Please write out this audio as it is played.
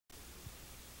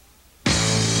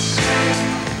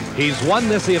He's won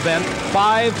this event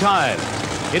 5 times.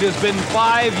 It has been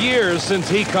 5 years since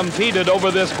he competed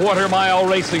over this quarter-mile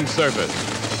racing surface.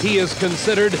 He is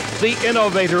considered the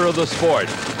innovator of the sport,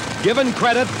 given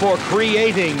credit for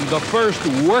creating the first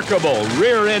workable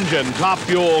rear-engine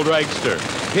top-fuel dragster.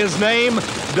 His name,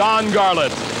 Don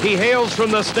Garlits. He hails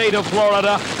from the state of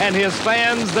Florida, and his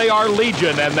fans, they are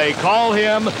legion, and they call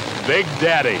him Big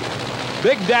Daddy.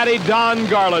 Big Daddy Don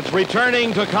Garlits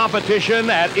returning to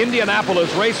competition at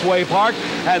Indianapolis Raceway Park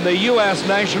and the U.S.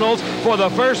 Nationals for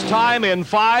the first time in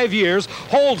 5 years,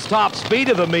 holds top speed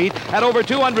of the meet at over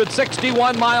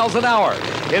 261 miles an hour.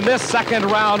 In this second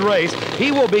round race,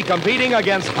 he will be competing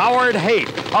against Howard Haight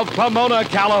of Pomona,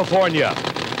 California.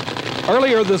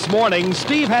 Earlier this morning,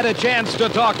 Steve had a chance to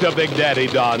talk to Big Daddy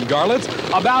Don Garlits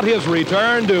about his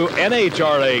return to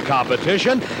NHRA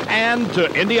competition and to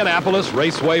Indianapolis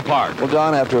Raceway Park. Well,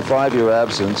 Don, after a 5-year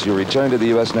absence, you returned to the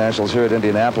U.S. Nationals here at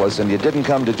Indianapolis, and you didn't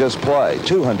come to just play.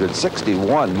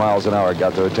 261 miles an hour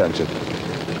got their attention.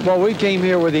 Well, we came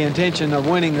here with the intention of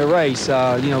winning the race. You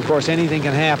know, of course, anything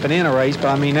can happen in a race, but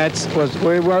I mean,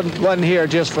 we wasn't here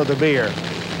just for the beer.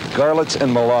 Garlits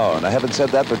and Malone. I haven't said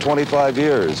that for 25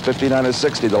 years. 59 or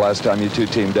 60 the last time you two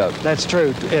teamed up. That's true.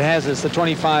 It has. It's the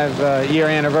 25-year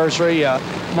anniversary.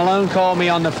 Malone called me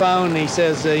on the phone, and he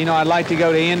says, you know, I'd like to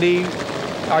go to Indy.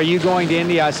 Are you going to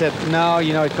Indy? I said, no,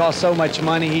 you know, it costs so much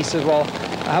money. He said, well,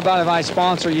 how about if I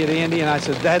sponsor you to Indy? And I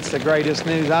said, that's the greatest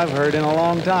news I've heard in a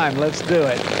long time. Let's do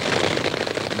it.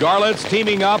 Garlits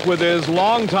teaming up with his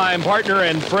longtime partner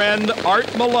and friend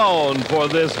Art Malone for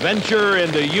this venture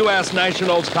into U.S.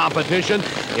 Nationals competition.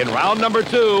 In round number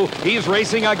 2, he's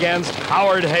racing against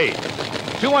Howard Haight.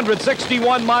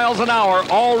 261 miles an hour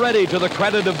already to the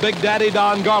credit of Big Daddy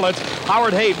Don Garlits.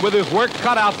 Howard Haight with his work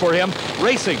cut out for him,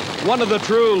 racing one of the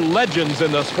true legends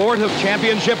in the sport of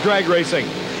championship drag racing.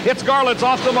 It's Garlits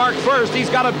off the mark first. He's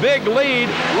got a big lead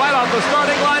right off the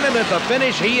starting line, and at the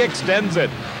finish, he extends it.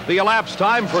 The elapsed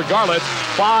time for Garlits,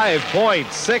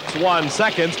 5.61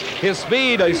 seconds. His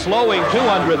speed, a slowing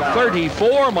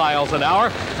 234 miles an hour.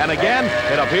 And again,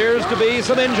 it appears to be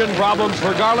some engine problems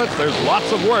for Garlits. There's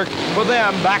lots of work for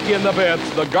them back in the pits,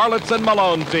 the Garlits and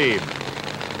Malone team.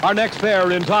 Our next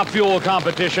pair in top fuel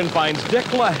competition finds Dick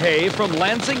LaHaye from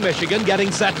Lansing, Michigan,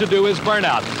 getting set to do his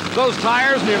burnout. Those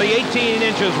tires, nearly 18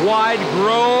 inches wide,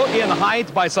 grow in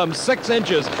height by some 6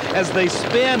 inches as they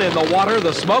spin in the water,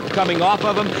 the smoke coming off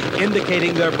of them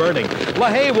indicating they're burning.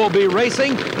 LaHaye will be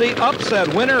racing the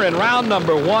upset winner in round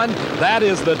number 1. That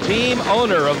is the team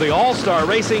owner of the All-Star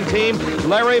Racing Team,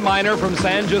 Larry Miner from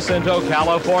San Jacinto,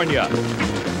 California.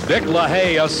 Dick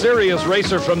LaHaye, a serious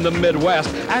racer from the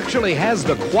Midwest, actually has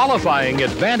the qualifying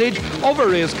advantage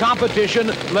over his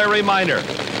competition, Larry Miner.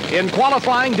 In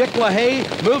qualifying, Dick LaHaye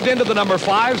moved into the number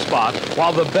 5 spot,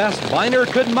 while the best Miner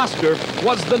could muster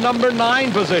was the number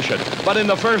 9 position. But in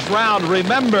the first round,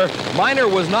 remember, Miner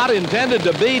was not intended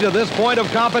to be to this point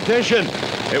of competition.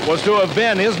 It was to have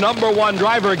been his number 1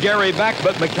 driver, Gary Beck,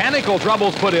 but mechanical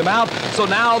troubles put him out. So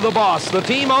now the boss, the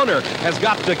team owner, has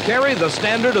got to carry the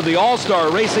standard of the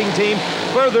All-Star Racing Team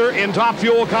further in top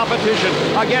fuel competition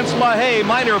against LaHaye.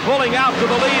 Miner pulling out to the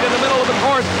lead in the middle of the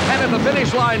course, and at the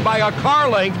finish line by a car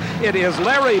length, it is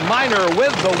Larry Miner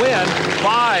with the win.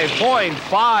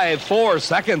 5.54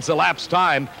 seconds elapsed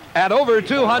time at over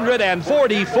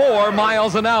 244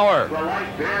 miles an hour.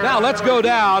 Now let's go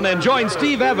down and join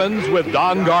Steve Evans with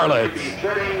Don Garlits.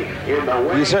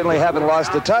 You certainly haven't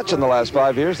lost a touch in the last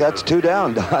 5 years. That's 2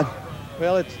 down, Don.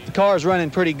 Well, the car's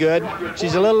running pretty good.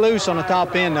 She's a little loose on the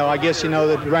top end, though. I guess, you know,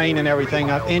 the rain and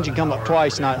everything. Engine come up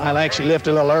twice, and I actually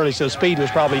lifted a little early, so speed was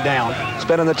probably down.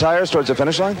 Spinning the tires towards the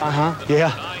finish line? Uh-huh,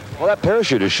 yeah. Well, that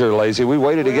parachute is sure lazy. We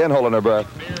waited again holding our breath.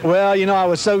 Well, you know, I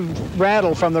was so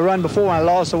rattled from the run before. I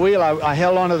lost the wheel. I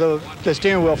held onto the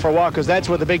steering wheel for a while because that's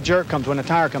where the big jerk comes when the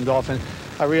tire comes off. And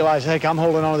I realized, heck, I'm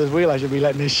holding onto this wheel. I should be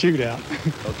letting this shoot out.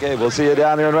 Okay, we'll see you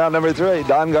down here in round number 3.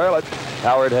 Don Garlits,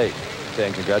 Howard Haight.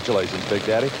 And congratulations, Big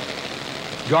Daddy.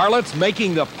 Garlits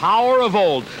making the power of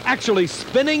old, actually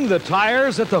spinning the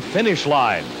tires at the finish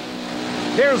line.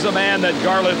 Here's a man that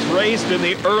Garlits raced in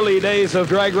the early days of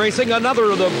drag racing, another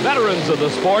of the veterans of the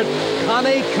sport,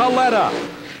 Connie Coletta.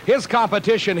 His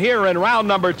competition here in round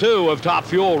number 2 of Top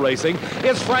Fuel Racing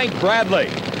is Frank Bradley.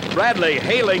 Bradley,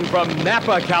 hailing from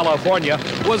Napa, California,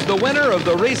 was the winner of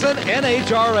the recent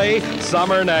NHRA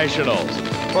Summer Nationals.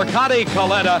 For Connie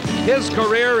Coletta, his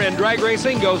career in drag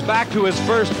racing goes back to his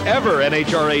first ever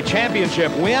NHRA championship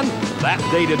win. That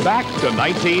dated back to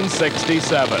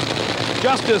 1967.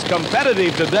 just as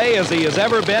competitive today as he has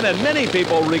ever been, and many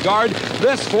people regard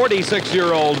this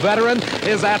 46-year-old veteran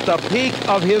is at the peak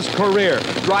of his career,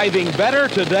 driving better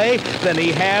today than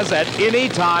he has at any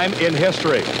time in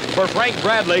history. For Frank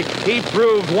Bradley, he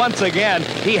proved once again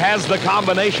he has the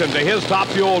combination to his Top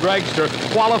Fuel dragster,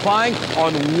 qualifying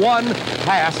on one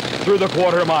pass through the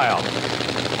quarter mile.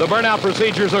 The burnout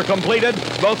procedures are completed.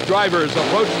 Both drivers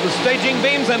approach the staging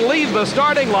beams and leave the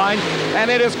starting line. And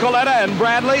it is Coletta and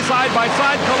Bradley side by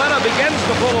side. Coletta begins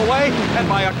to pull away, and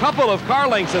by a couple of car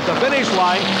lengths at the finish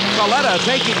line, Coletta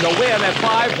taking the win at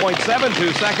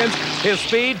 5.72 seconds. His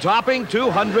speed topping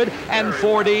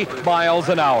 240 miles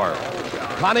an hour.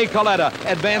 Connie Coletta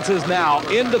advances now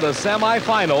into the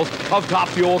semifinals of Top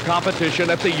Fuel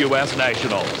competition at the U.S.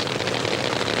 Nationals.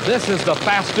 This is the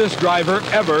fastest driver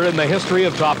ever in the history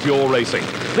of Top Fuel racing.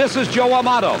 This is Joe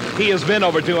Amato. He has been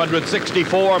over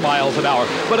 264 miles an hour,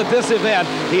 but at this event,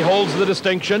 he holds the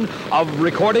distinction of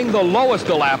recording the lowest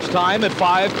elapsed time at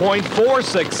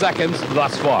 5.46 seconds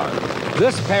thus far.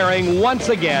 This pairing once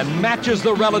again matches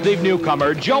the relative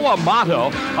newcomer, Joe Amato,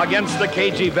 against the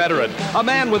KG veteran, a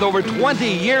man with over 20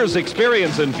 years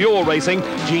experience in fuel racing,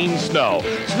 Gene Snow.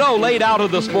 Snow laid out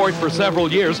of the sport for several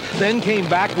years, then came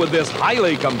back with this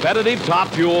highly competitive Top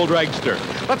Fuel dragster.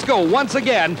 Let's go once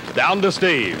again down to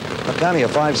Steve. Connie, a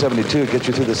 5.72 gets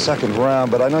you through the second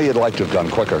round, but I know you'd like to have gone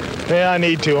quicker. Yeah, I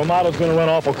need to. Amato's going to run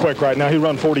awful quick right now. He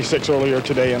run 46 earlier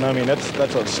today, and I mean, that's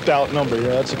a stout number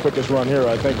here. That's the quickest run here,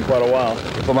 I think, in quite a while.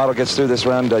 If Amato gets through this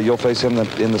round, you'll face him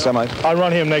in the semi? I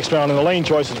run him next round, and the lane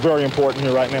choice is very important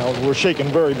here right now. We're shaking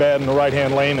very bad in the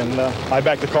right-hand lane, and I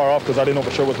backed the car off because I didn't know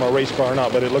for sure it was my race car or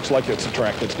not, but it looks like it's the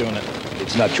track that's doing it.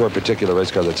 It's not your particular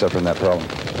race car that's suffering that problem?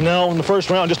 No, in the first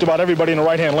round, just about everybody in the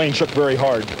right-hand lane shook very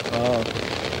hard.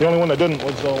 The only one that didn't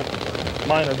was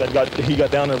Minor he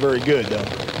got down there very good.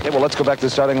 Okay, well, let's go back to the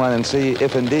starting line and see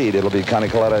if indeed it'll be Connie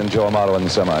Coletta and Joe Amato in the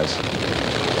semis.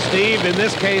 Steve, in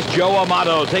this case, Joe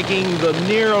Amato taking the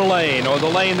near lane, or the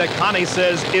lane that Connie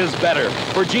says is better.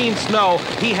 For Gene Snow,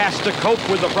 he has to cope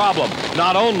with the problem.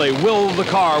 Not only will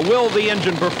the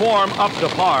engine perform up to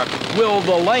par, will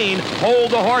the lane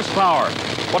hold the horsepower?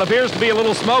 What appears to be a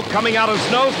little smoke coming out of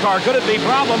Snow's car. Could it be a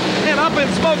problem? And up in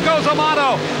smoke goes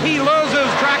Amato. He loses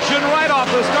traction right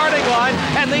off the starting line.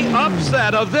 And the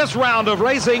upset of this round of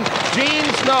racing, Gene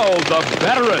Snow, the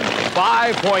veteran,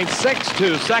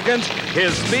 5.62 seconds.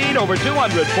 His speed over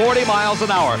 240 miles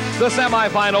an hour. The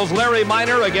semifinals, Larry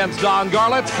Minor against Don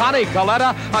Garlitz, Connie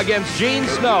Coletta against Gene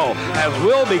Snow, as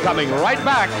we'll be coming right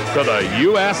back to the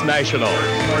U.S. Nationals.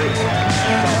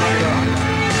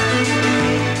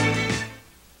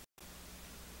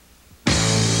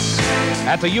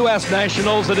 At the U.S.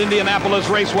 Nationals at Indianapolis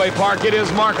Raceway Park, it is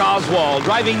Mark Oswald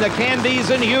driving the Candies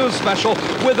and Hughes special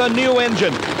with a new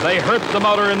engine. They hurt the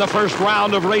motor in the first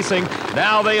round of racing.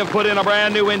 Now they have put in a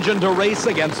brand new engine to race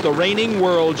against the reigning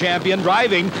world champion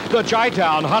driving the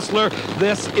Chi-Town Hustler.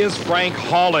 This is Frank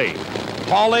Hawley.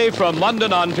 Hawley from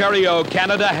London, Ontario,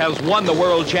 Canada, has won the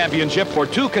World Championship for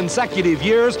 2 consecutive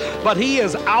years, but he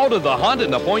is out of the hunt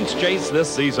in the points chase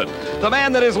this season. The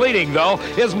man that is leading, though,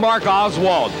 is Mark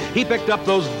Oswald. He picked up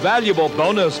those valuable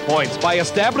bonus points by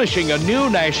establishing a new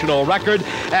national record,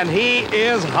 and he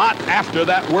is hot after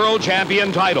that World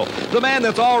Champion title. The man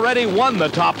that's already won the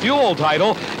Top Fuel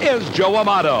title is Joe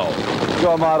Amato.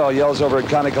 Joe Amato yells over at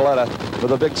Connie Coletta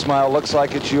with a big smile. Looks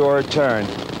like it's your turn.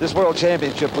 This World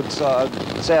Championship would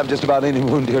salve just about any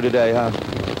wound here today, huh?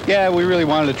 Yeah, we really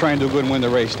wanted to try and do good and win the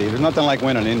race, Steve. There's nothing like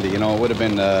winning Indy, you know. It would have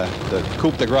been the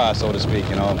coup de grace, so to speak,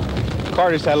 you know. The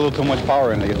car just had a little too much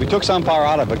power in it. We took some power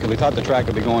out of it because we thought the track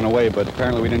would be going away, but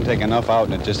apparently we didn't take enough out,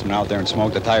 and it just went out there and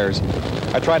smoked the tires.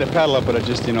 I tried to pedal it, but it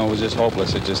just, you know, it was just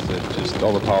hopeless. It just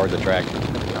overpowered the track.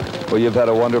 Well, you've had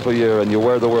a wonderful year, and you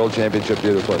wear the World Championship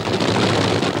beautifully.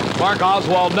 Mark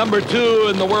Oswald, number 2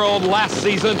 in the world last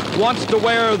season, wants to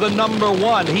wear the number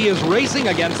 1. He is racing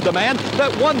against the man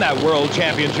that won that World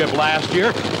Championship last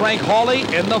year, Frank Hawley,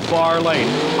 in the far lane.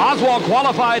 Oswald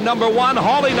qualified number 1,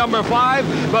 Hawley number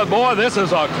 5, but boy, this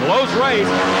is a close race.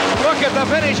 Look at the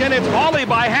finish, and it's Hawley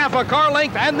by half a car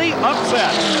length, and the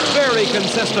upset. Very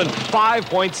consistent,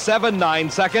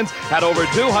 5.79 seconds at over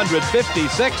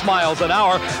 256 miles an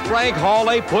hour. Frank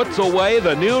Hawley puts away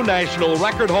the new national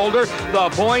record holder, the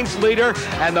points leader,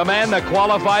 and the man that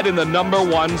qualified in the number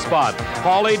 1 spot.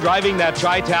 Hawley, driving that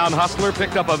Chi-Town Hustler,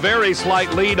 picked up a very slight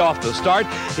lead off the start.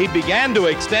 He began to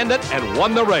extend it and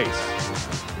won the race.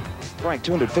 Frank,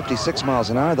 256 miles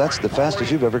an hour, that's the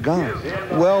fastest you've ever gone.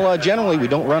 Well, generally we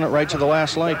don't run it right to the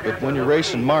last light, but when you're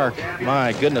racing Mark,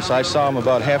 my goodness, I saw him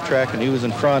about half track and he was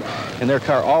in front, and their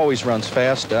car always runs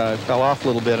fast. Fell off a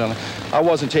little bit, and I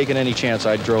wasn't taking any chance.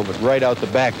 I drove it right out the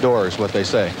back door is what they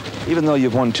say. Even though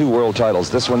you've won 2 world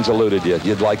titles, this one's eluded you.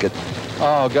 You'd like it?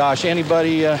 Oh, gosh,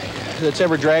 anybody that's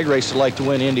ever drag raced would like to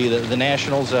win Indy, the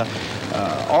Nationals.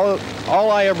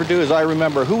 All I ever do is I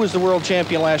remember who was the world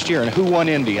champion last year and who won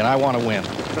Indy, and I want to win.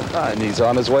 And he's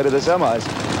on his way to the semis.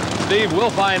 Steve, we'll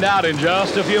find out in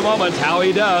just a few moments how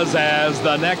he does as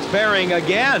the next pairing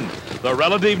again. The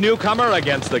relative newcomer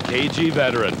against the KG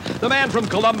veteran. The man from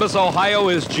Columbus, Ohio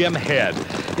is Jim Head.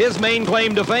 His main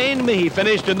claim to fame, he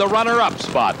finished in the runner-up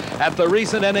spot at the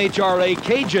recent NHRA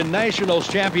Cajun Nationals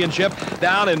Championship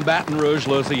down in Baton Rouge,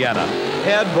 Louisiana.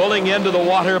 Head pulling into the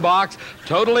water box,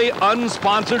 totally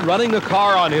unsponsored, running the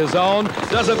car on his own,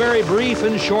 does a very brief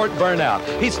and short burnout.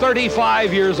 He's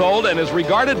 35 years old and is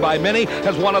regarded by many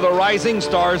as one of the rising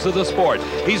stars of the sport.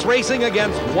 He's racing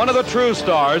against one of the true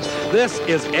stars. This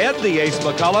is Ed the Ace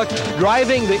McCulloch,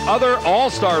 driving the other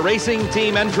all-star racing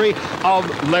team entry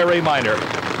of Larry Minor.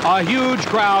 A huge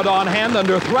crowd on hand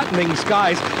under threatening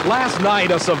skies. Last night,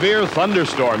 a severe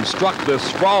thunderstorm struck the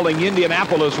sprawling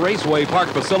Indianapolis Raceway Park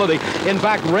facility. In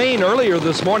fact, rain earlier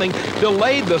this morning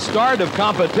delayed the start of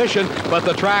competition, but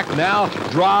the track now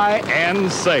dry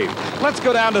and safe. Let's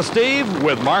go down to Steve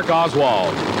with Mark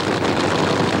Oswald.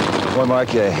 Boy,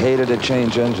 Mark, you hated to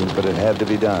change engines, but it had to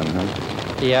be done, huh?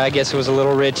 Yeah, I guess it was a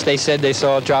little rich. They said they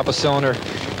saw a drop of cylinder.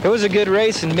 It was a good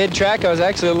race, and mid-track I was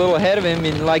actually a little ahead of him,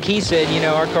 and like he said, you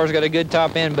know, our car's got a good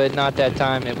top end, but not that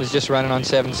time. It was just running on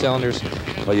 7 cylinders.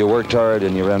 Well, you worked hard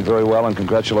and you ran very well, and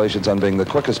congratulations on being the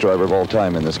quickest driver of all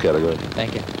time in this category.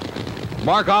 Thank you.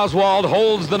 Mark Oswald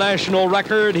holds the national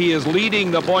record. He is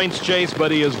leading the points chase, but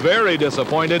he is very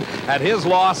disappointed at his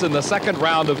loss in the second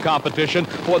round of competition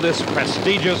for this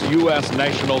prestigious U.S.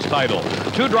 Nationals title.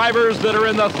 2 drivers that are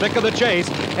in the thick of the chase.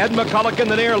 Ed McCulloch in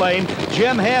the near lane,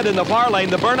 Jim Head in the far lane.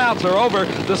 The burnouts are over.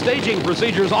 The staging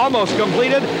procedure's almost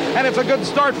completed, and it's a good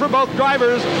start for both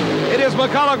drivers. It is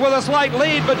McCulloch with a slight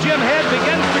lead, but Jim Head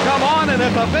begins to come on, and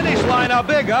at the finish line, a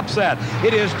big upset.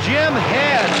 It is Jim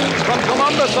Head from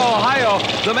Columbus, Ohio.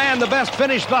 The man, the best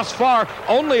finish thus far,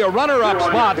 only a runner-up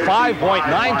spot,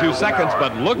 5.92 seconds,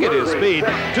 but look at his speed,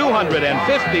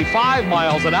 255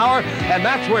 miles an hour, and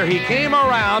that's where he came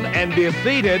around and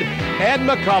defeated Ed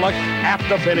McCulloch at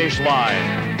the finish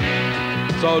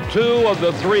line. So 2 of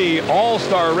the 3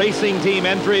 all-star racing team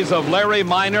entries of Larry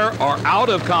Minor are out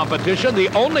of competition. The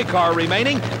only car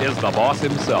remaining is the boss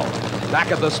himself. Back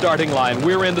at the starting line,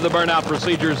 we're into the burnout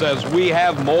procedures as we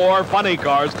have more funny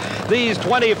cars. These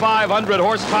 2,500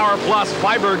 horsepower plus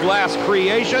fiberglass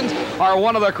creations are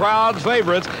one of the crowd's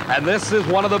favorites, and this is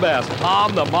one of the best.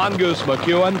 Tom the Mongoose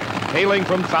McEwen, hailing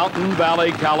from Fountain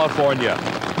Valley, California.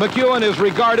 McEwen is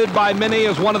regarded by many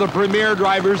as one of the premier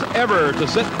drivers ever to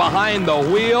sit behind the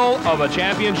wheel of a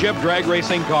championship drag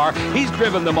racing car. He's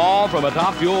driven them all, from a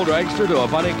top fuel dragster to a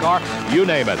funny car, you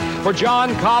name it. For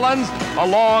John Collins, a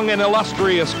long and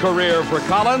illustrious career for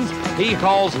Collins. He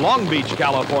calls Long Beach,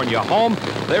 California home.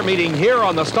 They're meeting here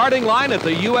on the starting line at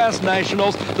the U.S.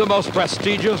 Nationals, the most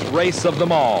prestigious race of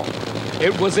them all.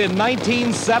 It was in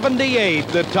 1978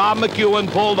 that Tom McEwen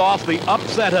pulled off the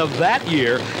upset of that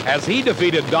year as he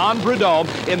defeated Don Prudhomme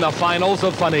in the finals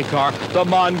of Funny Car. The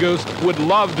Mongoose would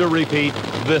love to repeat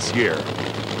this year.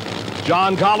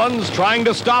 John Collins trying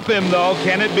to stop him, though.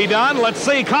 Can it be done? Let's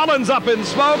see. Collins up in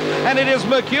smoke, and it is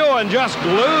McEwen just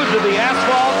glued to the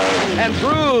asphalt and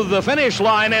through the finish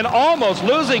line and almost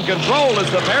losing control as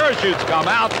the parachutes come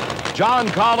out. John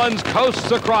Collins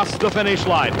coasts across the finish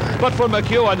line. But for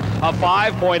McEwen, a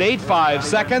 5.85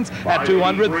 seconds at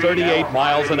 238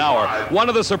 miles an hour. One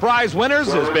of the surprise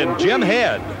winners has been Jim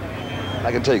Head.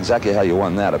 I can tell you exactly how you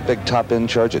won that. A big top-end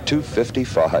charge at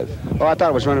 255. Well, I thought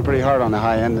it was running pretty hard on the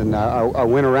high end, and I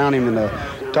went around him in the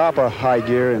top of high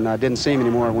gear, and I didn't see him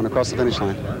anymore when I crossed the finish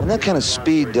line. And that kind of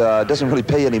speed doesn't really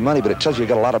pay any money, but it tells you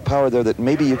got a lot of power there that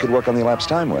maybe you could work on the elapsed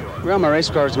time with. Well, my race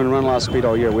car's been running a lot of speed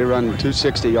all year. We run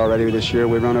 260 already this year.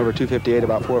 We run over 258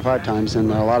 about 4 or 5 times,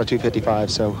 and a lot of 255.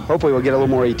 So hopefully we'll get a little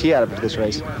more ET out of it this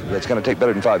race. Yeah, it's going to take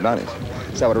better than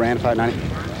 590s. Is that what it ran,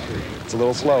 590? It's a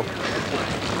little slow.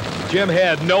 Jim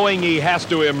Head, knowing he has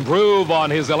to improve on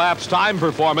his elapsed time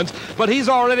performance, but he's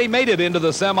already made it into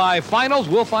the semifinals.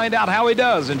 We'll find out how he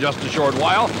does in just a short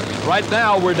while. Right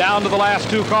now, we're down to the last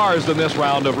 2 cars in this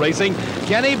round of racing.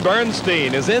 Kenny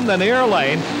Bernstein is in the near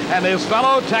lane, and his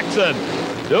fellow Texan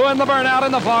doing the burnout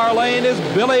in the far lane is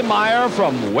Billy Meyer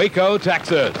from Waco,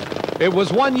 Texas. It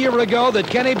was 1 year ago that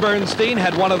Kenny Bernstein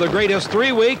had one of the greatest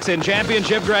 3 weeks in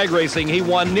championship drag racing. He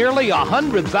won nearly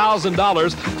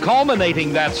 $100,000,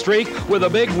 culminating that streak with a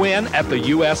big win at the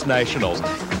U.S. Nationals.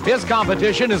 His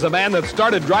competition is a man that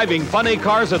started driving funny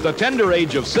cars at the tender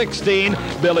age of 16,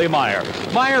 Billy Meyer.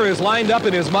 Meyer is lined up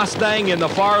in his Mustang in the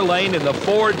far lane, and the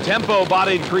Ford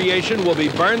tempo-bodied creation will be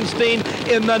Bernstein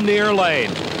in the near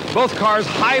lane. Both cars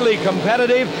highly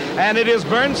competitive, and it is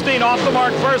Bernstein off the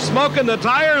mark first. Smoking the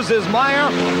tires is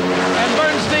Meyer, and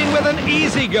Bernstein with an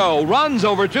easy go. Runs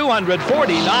over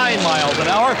 249 miles an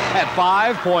hour at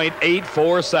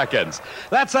 5.84 seconds.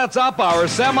 That sets up our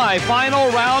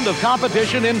semi-final round of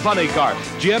competition in funny car.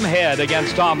 Jim Head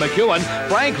against Tom McEwen.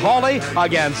 Frank Hawley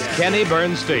against Kenny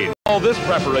Bernstein. All this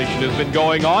preparation has been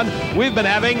going on. We've been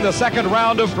having the second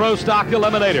round of Pro Stock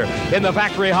Eliminator. In the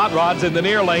factory hot rods in the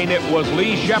near lane, it was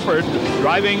Lee Shepard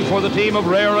driving for the team of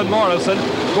Rare and Morrison.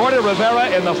 Gordy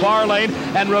Rivera in the far lane,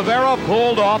 and Rivera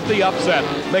pulled off the upset.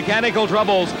 Mechanical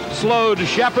troubles slowed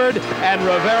Shepard, and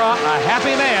Rivera a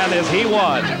happy man as he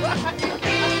won.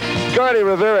 Gordy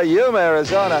Rivera, Yuma,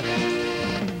 Arizona.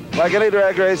 Like any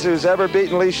drag racer who's ever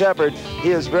beaten Lee Shepard, he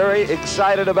is very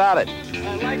excited about it.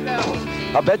 I like that one.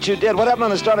 I bet you did. What happened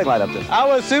on the starting line up there? I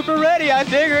was super ready. I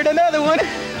figured another one.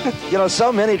 You know, so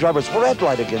many drivers red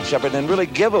light against Shepard and really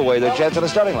give away their chance on the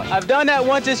starting line. I've done that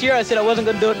once this year. I said I wasn't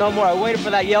going to do it no more. I waited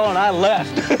for that yellow and I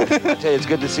left. I tell you, it's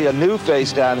good to see a new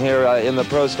face down here in the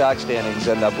Pro Stock standings,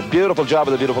 and a beautiful job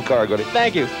with a beautiful car, Gordy.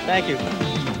 Thank you. Thank you.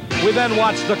 We then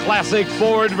watched the classic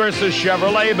Ford versus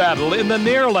Chevrolet battle. In the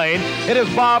near lane, it is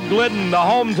Bob Glidden, the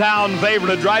hometown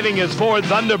favorite, driving his Ford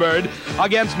Thunderbird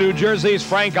against New Jersey's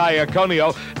Frank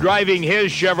Iaconio, driving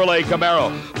his Chevrolet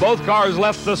Camaro. Both cars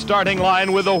left the starting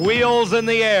line with the wheels in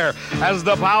the air as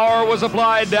the power was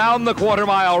applied down the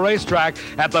quarter-mile racetrack.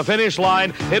 At the finish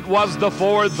line, it was the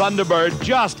Ford Thunderbird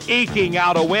just eking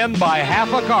out a win by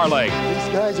half a car length.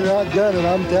 These guys are outgunned, and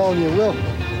I'm telling you,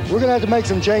 we're going to have to make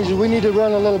some changes. We need to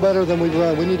run a little better than we've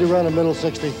run. We need to run a middle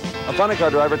 60. A funny car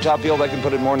driver, top fuel, they can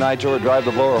put in more nitro or drive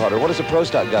the blower harder. What does a Pro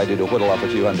Stock guy do to whittle up a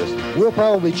few hundreds? We'll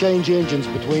probably change engines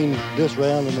between this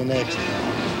round and the next.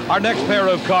 Our next pair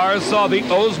of cars saw the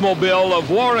Oldsmobile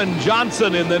of Warren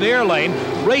Johnson in the near lane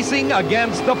racing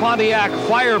against the Pontiac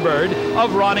Firebird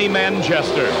of Ronnie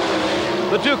Manchester.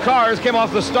 The two cars came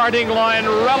off the starting line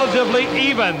relatively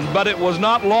even, but it was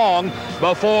not long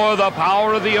before the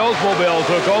power of the Oldsmobile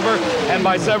took over, and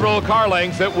by several car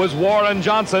lengths, it was Warren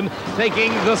Johnson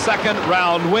taking the second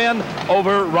round win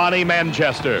over Ronnie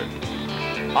Manchester.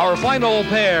 Our final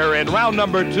pair in round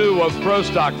number 2 of Pro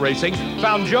Stock Racing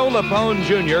found Joe Lapone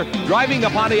Jr. driving the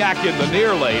Pontiac in the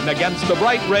near lane against the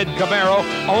bright red Camaro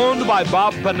owned by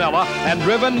Bob Piniella and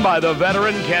driven by the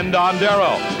veteran Ken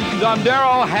Dondero.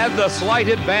 Dondero had the slight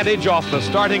advantage off the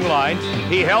starting line.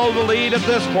 He held the lead at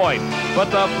this point,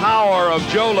 but the power of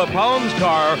Joe Lapone's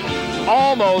car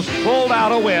almost pulled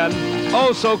out a win.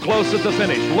 Oh, so close at the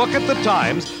finish. Look at the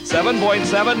times.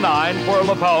 7.79 for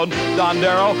Lapone.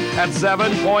 Dondero at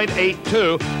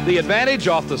 7.82. The advantage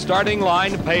off the starting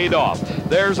line paid off.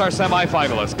 There's our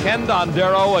semifinalists. Ken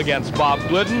Dondero against Bob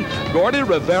Glidden. Gordy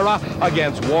Rivera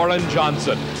against Warren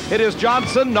Johnson. It is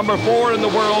Johnson, number 4 in the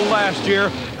world last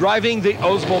year, driving the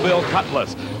Oldsmobile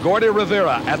Cutlass. Gordy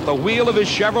Rivera at the wheel of his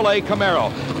Chevrolet Camaro.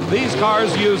 These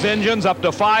cars use engines up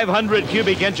to 500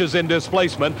 cubic inches in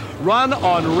displacement, run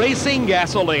on racing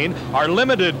gasoline, are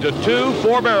limited to 2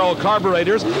 4-barrel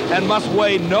carburetors, and must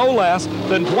weigh no less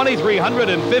than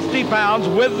 2,350 pounds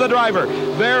with the driver.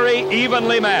 Very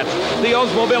evenly matched. The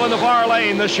Oldsmobile in the far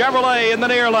lane, the Chevrolet in the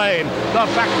near lane. The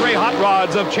factory hot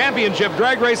rods of championship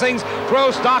drag racing's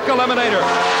Pro Stock Eliminator.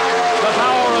 The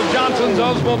power of Johnson's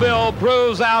Oldsmobile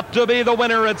proves out to be the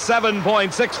winner at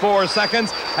 7.64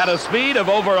 seconds at a speed of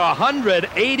over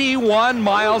 181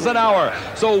 miles an hour.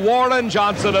 So Warren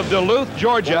Johnson of Duluth,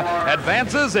 Georgia,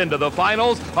 advances into the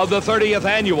finals of the 30th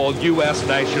annual U.S.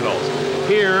 Nationals.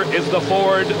 Here is the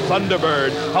Ford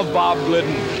Thunderbird of Bob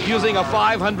Glidden, using a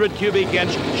 500 cubic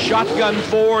inch shotgun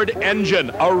Ford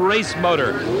engine, a race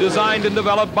motor designed and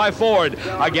developed by Ford.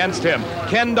 Against him,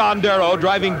 Ken Dondero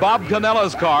driving Bob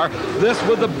Canella's car, this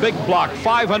with the big block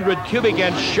 500 cubic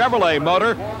inch Chevrolet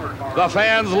motor. The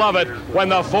fans love it when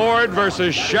the Ford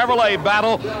versus Chevrolet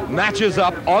battle matches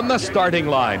up on the starting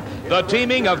line. The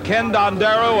teaming of Ken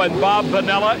Dondero and Bob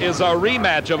Piniella is a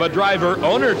rematch of a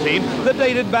driver-owner team that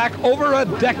dated back over a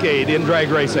decade in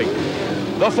drag racing.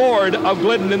 The Ford of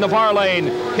Glidden in the far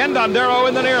lane, Ken Dondero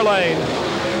in the near lane.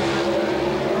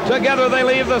 Together they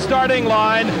leave the starting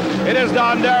line. It is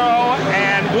Dondero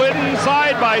and Glidden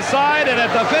side by side, and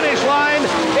at the finish line,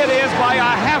 it is by a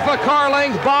half a car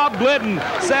length Bob Glidden,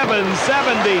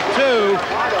 7.72.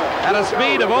 at a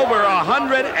speed of over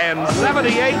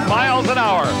 178 miles an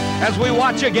hour. As we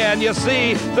watch again, you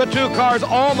see the two cars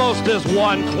almost as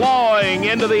one, clawing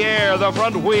into the air, the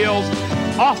front wheels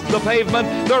off the pavement,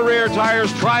 the rear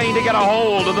tires trying to get a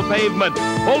hold of the pavement,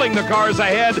 pulling the cars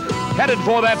ahead, headed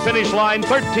for that finish line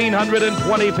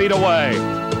 1,320 feet away.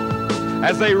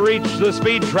 As they reach the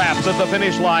speed traps at the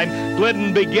finish line,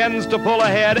 Glidden begins to pull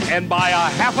ahead and by a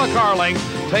half a car length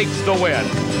takes the win.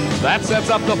 That sets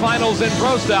up the finals in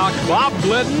Pro Stock. Bob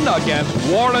Glidden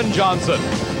against Warren Johnson.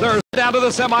 They're down to the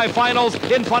semifinals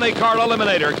in funny car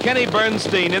eliminator. Kenny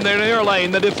Bernstein in their near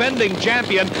lane, the defending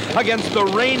champion against the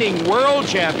reigning world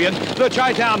champion, the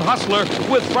Chi-Town Hustler,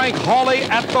 with Frank Hawley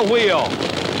at the wheel.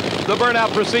 The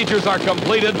burnout procedures are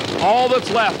completed. All that's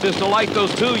left is to light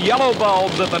those two yellow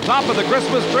bulbs at the top of the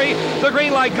Christmas tree. The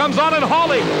green light comes on and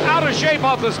Hawley, out of shape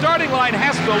off the starting line,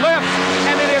 has to lift.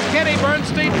 And it is Kenny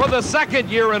Bernstein for the second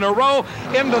year in a row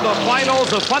into the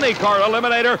finals of Funny Car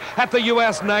Eliminator at the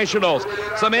U.S. Nationals.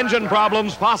 Some engine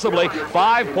problems, possibly.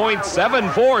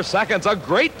 5.74 seconds, a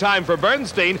great time for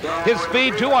Bernstein. His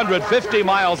speed, 250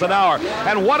 miles an hour.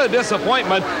 And what a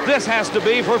disappointment this has to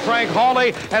be for Frank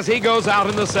Hawley as he goes out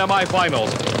in the semifinals.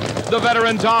 The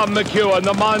veteran Tom McEwen,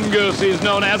 the mongoose he's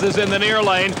known as, is in the near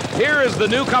lane. Here is the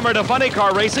newcomer to funny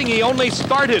car racing. He only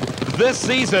started this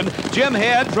season, Jim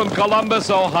Head from Columbus,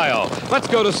 Ohio. Let's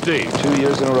go to Steve. 2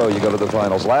 years in a row you go to the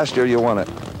finals. Last year you won it.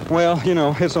 Well, you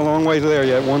know, it's a long ways there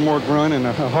yet. One more run and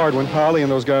a hard one. Holly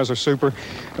and those guys are super.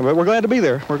 But we're glad to be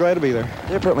there. We're glad to be there.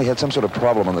 They apparently had some sort of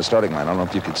problem on the starting line. I don't know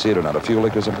if you could see it or not. A fuel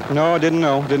leak or something? No, I didn't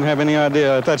know. Didn't have any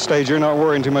idea. At that stage, you're not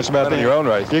worrying too much about that. In your own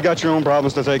race. You got your own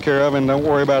problems to take care of, and don't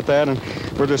worry about that. And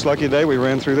we're just lucky today we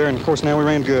ran through there. And, of course, now we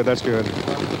ran good. That's good.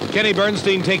 Kenny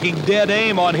Bernstein taking dead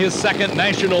aim on his second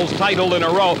Nationals title in a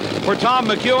row. For Tom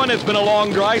McEwen, it's been a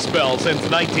long dry spell since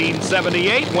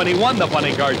 1978 when he won the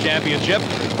Funny Car Championship.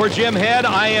 For Jim Head,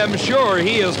 I am sure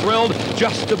he is thrilled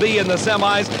just to be in the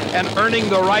semis and earning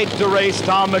the right to race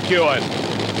Tom McEwen.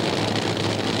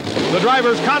 The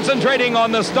driver's concentrating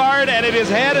on the start, and it is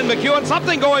Head and McEwen.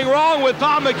 Something going wrong with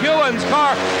Tom McEwen's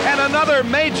car, and another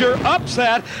major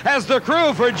upset as the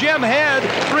crew for Jim Head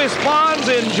responds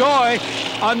in joy.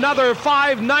 Another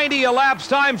 5:90 elapsed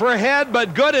time for Head,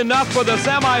 but good enough for the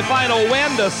semifinal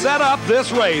win to set up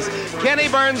this race. Kenny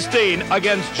Bernstein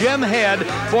against Jim Head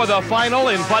for the final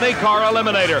in Funny Car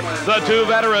Eliminator. The two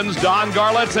veterans, Don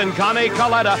Garlitz and Connie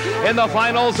Coletta, in the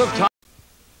finals of time.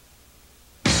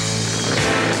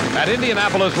 At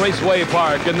Indianapolis Raceway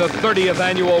Park in the 30th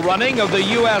annual running of the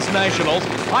U.S. Nationals,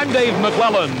 I'm Dave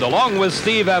McClelland, along with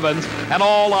Steve Evans, and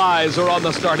all eyes are on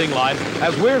the starting line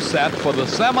as we're set for the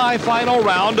semifinal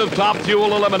round of Top Fuel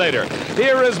Eliminator.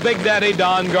 Here is Big Daddy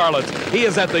Don Garlitz. He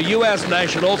is at the U.S.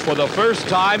 Nationals for the first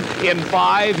time in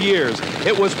 5 years.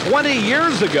 It was 20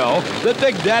 years ago that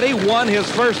Big Daddy won his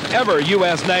first ever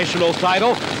U.S. Nationals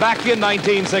title back in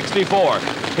 1964.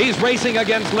 He's racing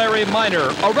against Larry Miner,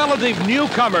 a relative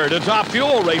newcomer to Top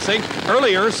Fuel racing.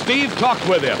 Earlier, Steve talked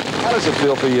with him. How does it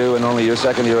feel for you in only your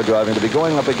second year of driving to be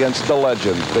going up against the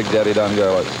legend, Big Daddy Don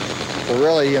Garlitz? Well,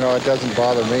 really, you know, it doesn't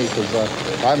bother me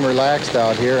because I'm relaxed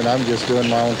out here and I'm just doing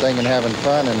my own thing and having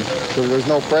fun, and so there's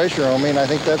no pressure on me, and I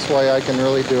think that's why I can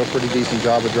really do a pretty decent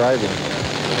job of driving.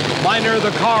 Miner,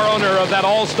 the car owner of that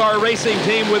all-star racing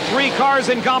team with 3 cars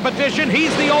in competition.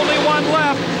 He's the only one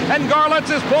left, and Garlitz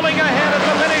is pulling ahead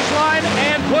at the finish line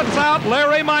and puts out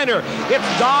Larry Miner.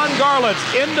 It's Don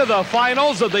Garlitz into the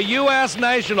finals of the U.S.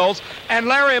 Nationals, and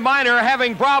Larry Miner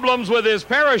having problems with his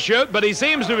parachute, but he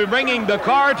seems to be bringing the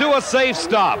car to a safe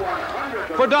stop.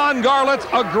 For Don Garlitz,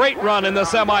 a great run in the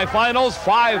semifinals,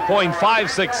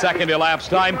 5.56 second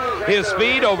elapsed time. His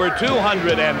speed over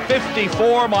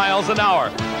 254 miles an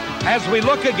hour. As we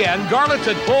look again, Garlitz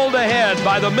had pulled ahead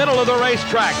by the middle of the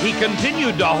racetrack. He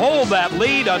continued to hold that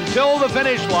lead until the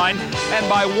finish line, and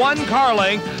by 1 car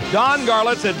length, Don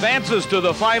Garlitz advances to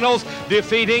the finals,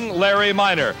 defeating Larry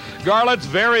Miner. Garlitz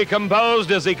very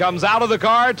composed as he comes out of the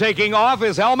car, taking off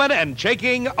his helmet and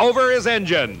shaking over his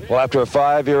engine. Well, after a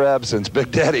 5-year absence,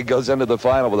 Big Daddy goes into the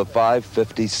final with a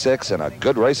 5:56, and a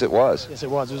good race it was. Yes, it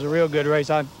was. It was a real good race.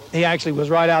 He actually was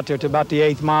right out there to about the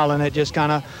 8th mile, and it just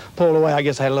kind of pulled away. I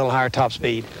guess I had a little higher top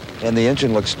speed. And the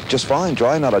engine looks just fine,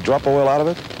 dry, not a drop of oil out of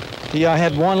it? Yeah, I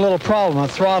had one little problem. A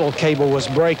throttle cable was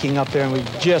breaking up there, and we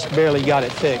just barely got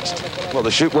it fixed. Well,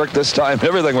 the chute worked this time.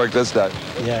 Everything worked this time.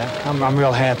 Yeah, I'm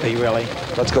real happy, really.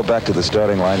 Let's go back to the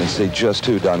starting line and see just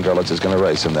who Don Garlitz is going to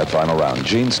race in that final round.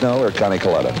 Gene Snow or Connie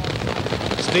Coletta?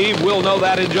 Steve will know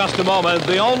that in just a moment.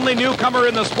 The only newcomer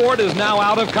in the sport is now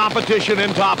out of competition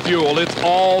in Top Fuel. It's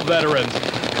all veterans.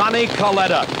 Connie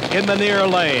Coletta in the near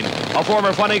lane. a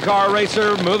former funny car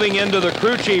racer moving into the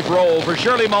crew chief role for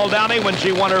Shirley Muldowney when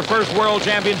she won her first world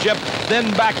championship,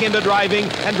 then back into driving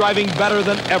and driving better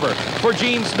than ever. For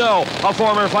Gene Snow, a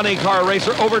former funny car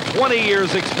racer, over 20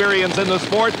 years experience in the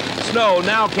sport. Snow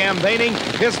now campaigning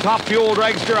his top fuel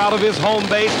dragster out of his home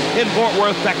base in Fort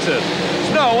Worth, Texas.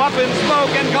 Snow up in smoke,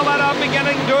 and Coletta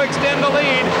beginning to extend the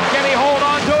lead. Can he hold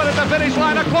on to it at the finish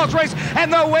line? A close race,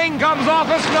 and the wing comes off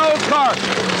of Snow's car.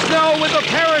 Snow with the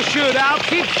parachute out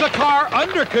keeps the car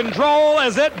under control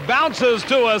as it bounces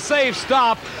to a safe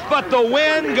stop, but the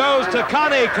win goes to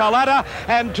Connie Coletta,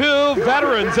 and two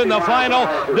veterans in the final,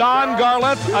 Don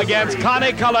Garleth against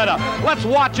Connie Coletta. Let's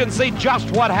watch and see just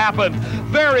what happened.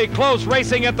 Very close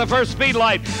racing at the first speed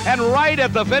light, and right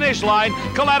at the finish line,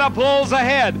 Coletta pulls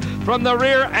ahead. From the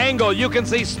rear angle, you can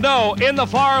see Snow in the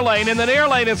far lane. In the near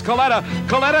lane is Coletta.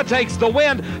 Coletta takes the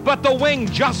win, but the wing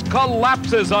just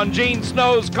collapses on Gene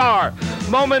Snow's car.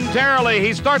 Momentarily,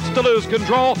 he starts to lose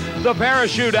control. The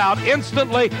parachute out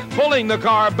instantly, pulling the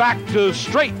car back to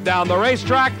straight down the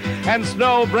racetrack, and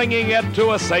Snow bringing it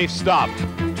to a safe stop.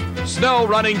 Snow,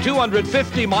 running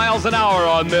 250 miles an hour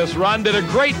on this run, did a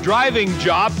great driving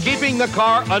job keeping the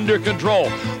car under control.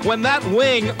 When that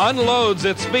wing unloads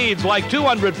its speeds like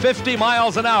 250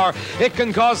 miles an hour, it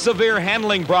can cause severe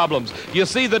handling problems. You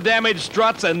see the damaged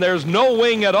struts, and there's no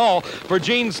wing at all. For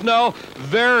Gene Snow,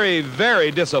 very, very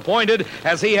disappointed,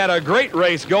 as he had a great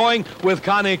race going with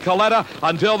Connie Coletta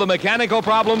until the mechanical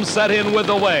problems set in with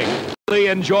the wing.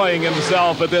 Enjoying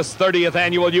himself at this 30th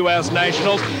annual U.S.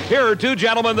 Nationals. Here are two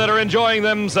gentlemen that are enjoying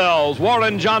themselves.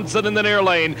 Warren Johnson in the near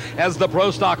lane as the Pro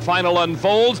Stock final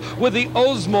unfolds with the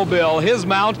Oldsmobile, his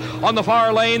mount. On the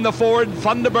far lane, the Ford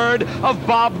Thunderbird of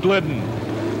Bob Glidden.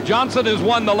 Johnson has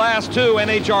won the last two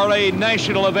NHRA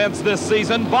national events this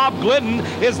season. Bob Glidden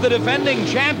is the defending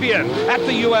champion at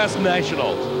the U.S.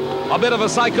 Nationals. A bit of a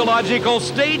psychological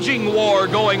staging war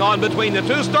going on between the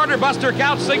two. Starter Buster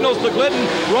Couch signals to Glidden,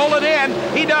 roll it in.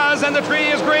 He does, and the tree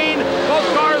is green. Both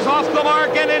cars off the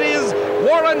mark, and it is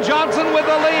Warren Johnson with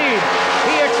the lead.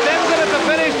 He extends it at the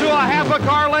finish to a half a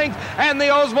car length, and the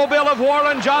Oldsmobile of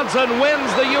Warren Johnson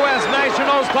wins the U.S.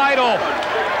 Nationals title.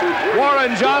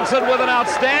 Warren Johnson with an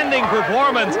outstanding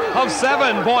performance of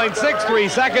 7.63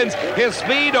 seconds. His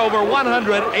speed over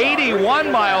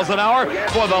 181 miles an hour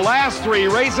for the last three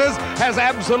races has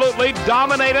absolutely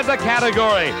dominated the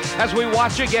category. As we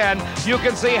watch again, you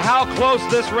can see how close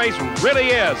this race really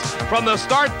is. From the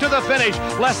start to the finish,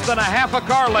 less than a half a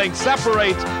car length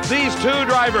separates these two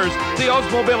drivers. The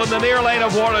Oldsmobile in the near lane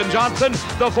of Warren Johnson,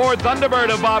 the Ford Thunderbird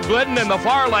of Bob Glidden in the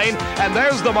far lane, and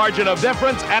there's the margin of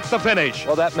difference at the finish.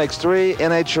 Well, that makes three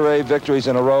NHRA victories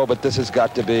in a row, but this has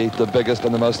got to be the biggest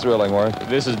and the most thrilling, Warren.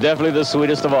 This is definitely the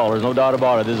sweetest of all. There's no doubt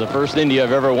about it. This is the first Indy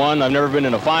I've ever won. I've never been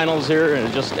in the finals here,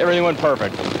 and just everything went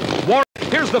perfect. Warren,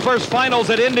 here's the first finals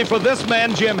at Indy for this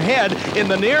man, Jim Head. In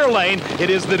the near lane, it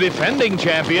is the defending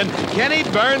champion, Kenny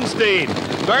Bernstein.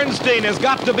 Bernstein has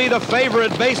got to be the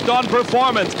favorite based on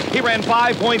performance. He ran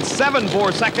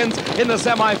 5.74 seconds in the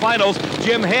semifinals.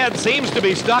 Jim Head seems to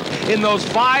be stuck in those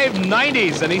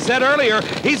 590s, and he said earlier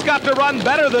he's got to run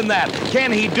better than that.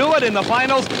 Can he do it in the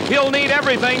finals? He'll need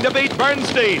everything to beat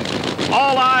Bernstein.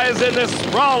 All eyes in this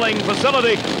sprawling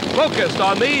facility focused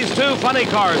on these two funny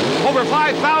cars. Over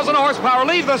 5,000 horsepower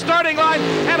leave the starting line,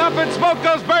 and up in smoke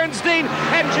goes Bernstein,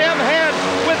 and Jim Head,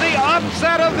 with the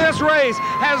upset of this race,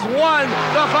 has won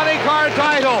the funny car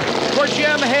title. For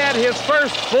Jim Head, his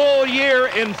first full year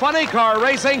in funny car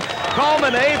racing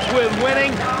culminates with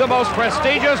winning the most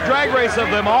prestigious drag race of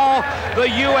them all, the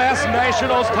U.S.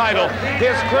 Nationals title.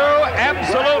 His crew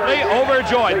absolutely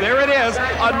overjoyed. There it is,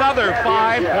 another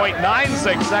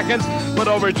 5.96 seconds, but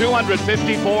over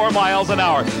 254 miles an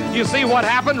hour. You see what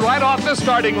happened right off the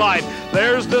starting line.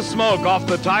 There's the smoke off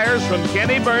the tires from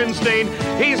Kenny Bernstein.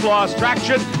 He's lost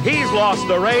traction, he's lost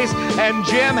the race, and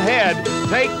Jim Head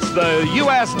takes the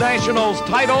U.S. Nationals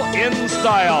title in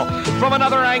style. From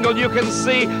another angle, you can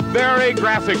see very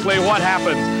graphically what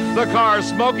happens. The car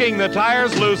smoking, the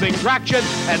tires losing traction,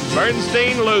 and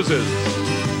Bernstein loses.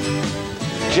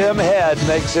 Jim Head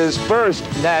makes his first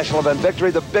national event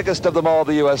victory, the biggest of them all,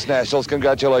 the U.S. Nationals.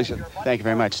 Congratulations. Thank you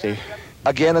very much, Steve.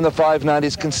 Again in the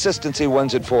 590s, consistency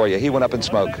wins it for you. He went up in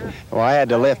smoke. Well, I had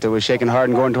to lift. It was shaking hard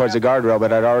and going towards the guardrail,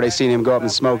 but I'd already seen him go up in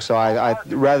smoke, so I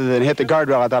rather than hit the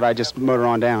guardrail, I thought I'd just motor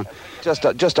on down.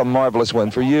 Just a marvelous win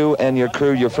for you and your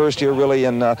crew. Your first year really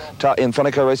in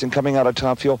funny car racing, coming out of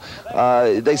Top Fuel.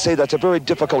 They say that's a very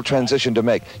difficult transition to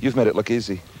make. You've made it look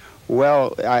easy.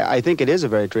 Well, I think it is a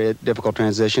very difficult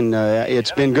transition.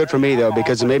 It's been good for me, though,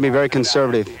 because it made me very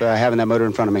conservative having that motor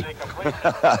in front of me.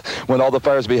 When all the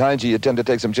fire's behind you, you tend to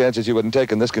take some chances you wouldn't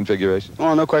take in this configuration.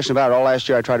 Well, no question about it. All last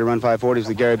year I tried to run 540s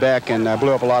with Gary Beck, and I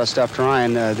blew up a lot of stuff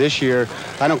trying. This year,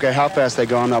 I don't care how fast they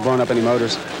go, I'm not blowing up any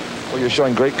motors. Well, you're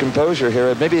showing great composure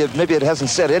here. Maybe it hasn't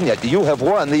set in yet. You have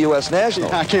won the U.S.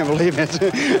 Nationals. I can't believe it.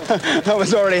 I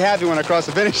was already happy when I crossed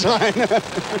the finish line.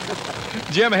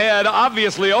 Jim Head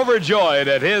obviously overjoyed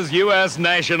at his U.S.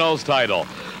 Nationals title.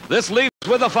 This leaves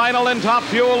with the final in Top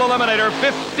Fuel Eliminator,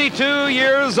 52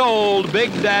 years old,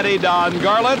 Big Daddy Don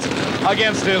Garlits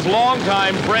against his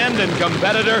longtime friend and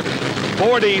competitor,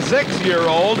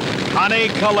 46-year-old Connie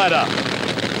Coletta.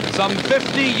 Some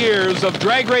 50 years of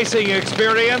drag racing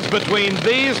experience between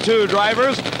these two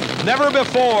drivers. Never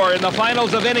before in the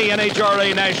finals of any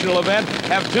NHRA national event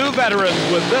have two veterans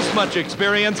with this much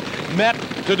experience met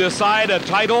to decide a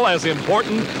title as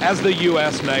important as the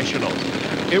U.S. Nationals.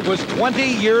 It was 20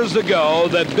 years ago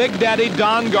that Big Daddy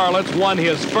Don Garlits won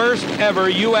his first ever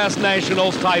U.S.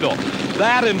 Nationals title.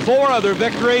 That and 4 other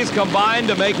victories combined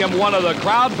to make him one of the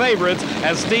crowd favorites,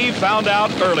 as Steve found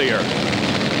out earlier.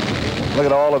 Look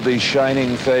at all of these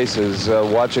shining faces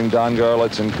watching Don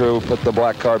Garlits and crew put the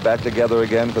black car back together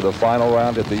again for the final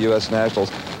round at the U.S.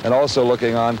 Nationals. And also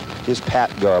looking on is Pat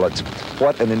Garlits.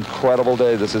 What an incredible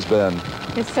day this has been.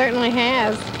 It certainly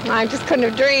has. I just couldn't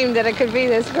have dreamed that it could be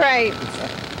this great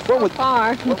so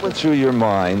far. What went through your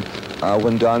mind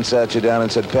when Don sat you down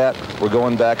and said, Pat, we're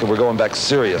going back, and we're going back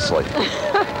seriously?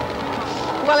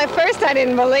 Well, at first I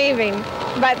didn't believe him.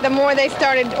 But the more they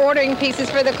started ordering pieces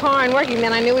for the car and working,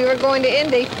 then I knew we were going to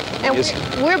Indy. And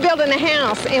we're building a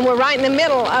house, and we're right in the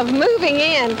middle of moving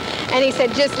in. And he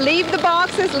said, just leave the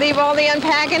boxes, leave all the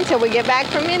unpacking till we get back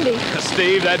from Indy.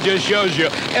 Steve, that just shows you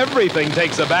everything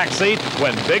takes a back seat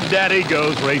when Big Daddy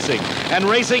goes racing. And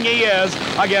racing he is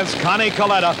against Connie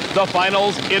Coletta, the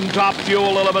finals in Top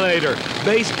Fuel Eliminator.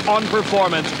 Based on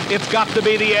performance, it's got to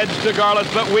be the edge to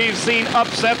Garlits, but we've seen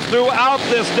upsets throughout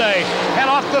this day. And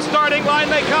off the starting line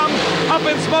they come. Up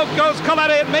in smoke goes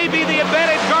Coletta. It may be the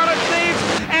advantage Garlits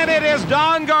needs. And it is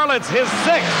Don Garlits, his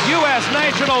 6th U.S.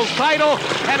 Nationals title,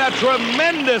 and a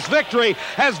tremendous victory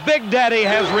as Big Daddy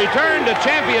has returned to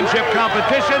championship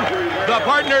competition. The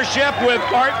partnership with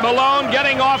Art Malone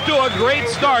getting off to a great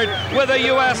start with a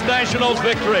U.S. Nationals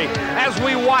victory. As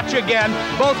we watch again,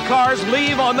 both cars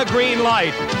leave on the green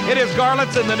light. It is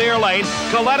Garlits in the near lane,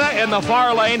 Coletta in the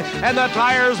far lane, and the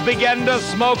tires begin to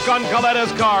smoke on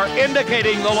Coletta's car,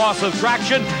 indicating the loss of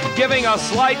traction, giving a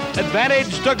slight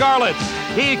advantage to Garlits.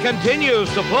 He continues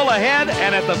to pull ahead,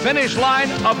 and at the finish line,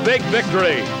 a big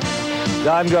victory.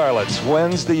 Don Garlits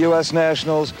wins the U.S.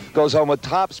 Nationals, goes home with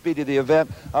top speed of the event,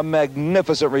 a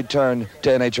magnificent return to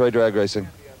NHRA drag racing.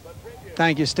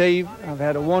 Thank you, Steve. I've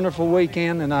had a wonderful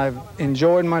weekend, and I've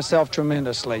enjoyed myself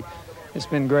tremendously. It's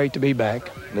been great to be back.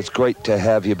 And it's great to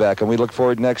have you back, and we look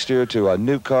forward next year to a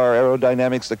new car,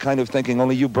 aerodynamics, the kind of thinking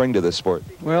only you bring to this sport.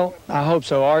 Well, I hope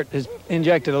so. Art has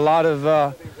injected a lot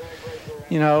of,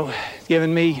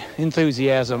 given me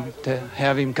enthusiasm to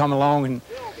have him come along and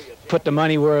put the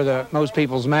money where most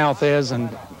people's mouth is and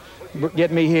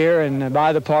get me here and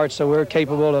buy the parts so we're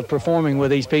capable of performing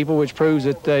with these people, which proves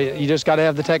that you just got to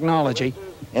have the technology.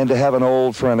 And to have an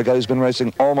old friend, a guy who's been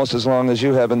racing almost as long as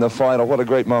you have in the final, what a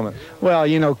great moment.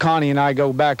 Well, Connie and I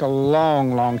go back a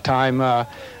long, long time.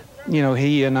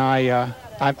 He and I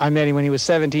met him when he was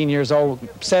 17 years old.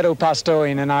 Seto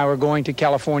Pastorian and I were going to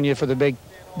California for the big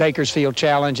Bakersfield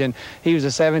Challenge, and he was a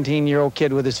 17-year-old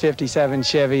kid with his 57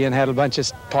 Chevy and had a bunch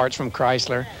of parts from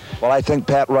Chrysler. Well, I think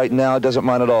Pat right now doesn't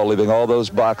mind at all leaving all those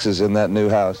boxes in that new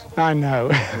house. I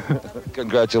know.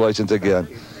 Congratulations again.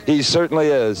 He certainly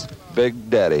is Big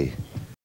Daddy.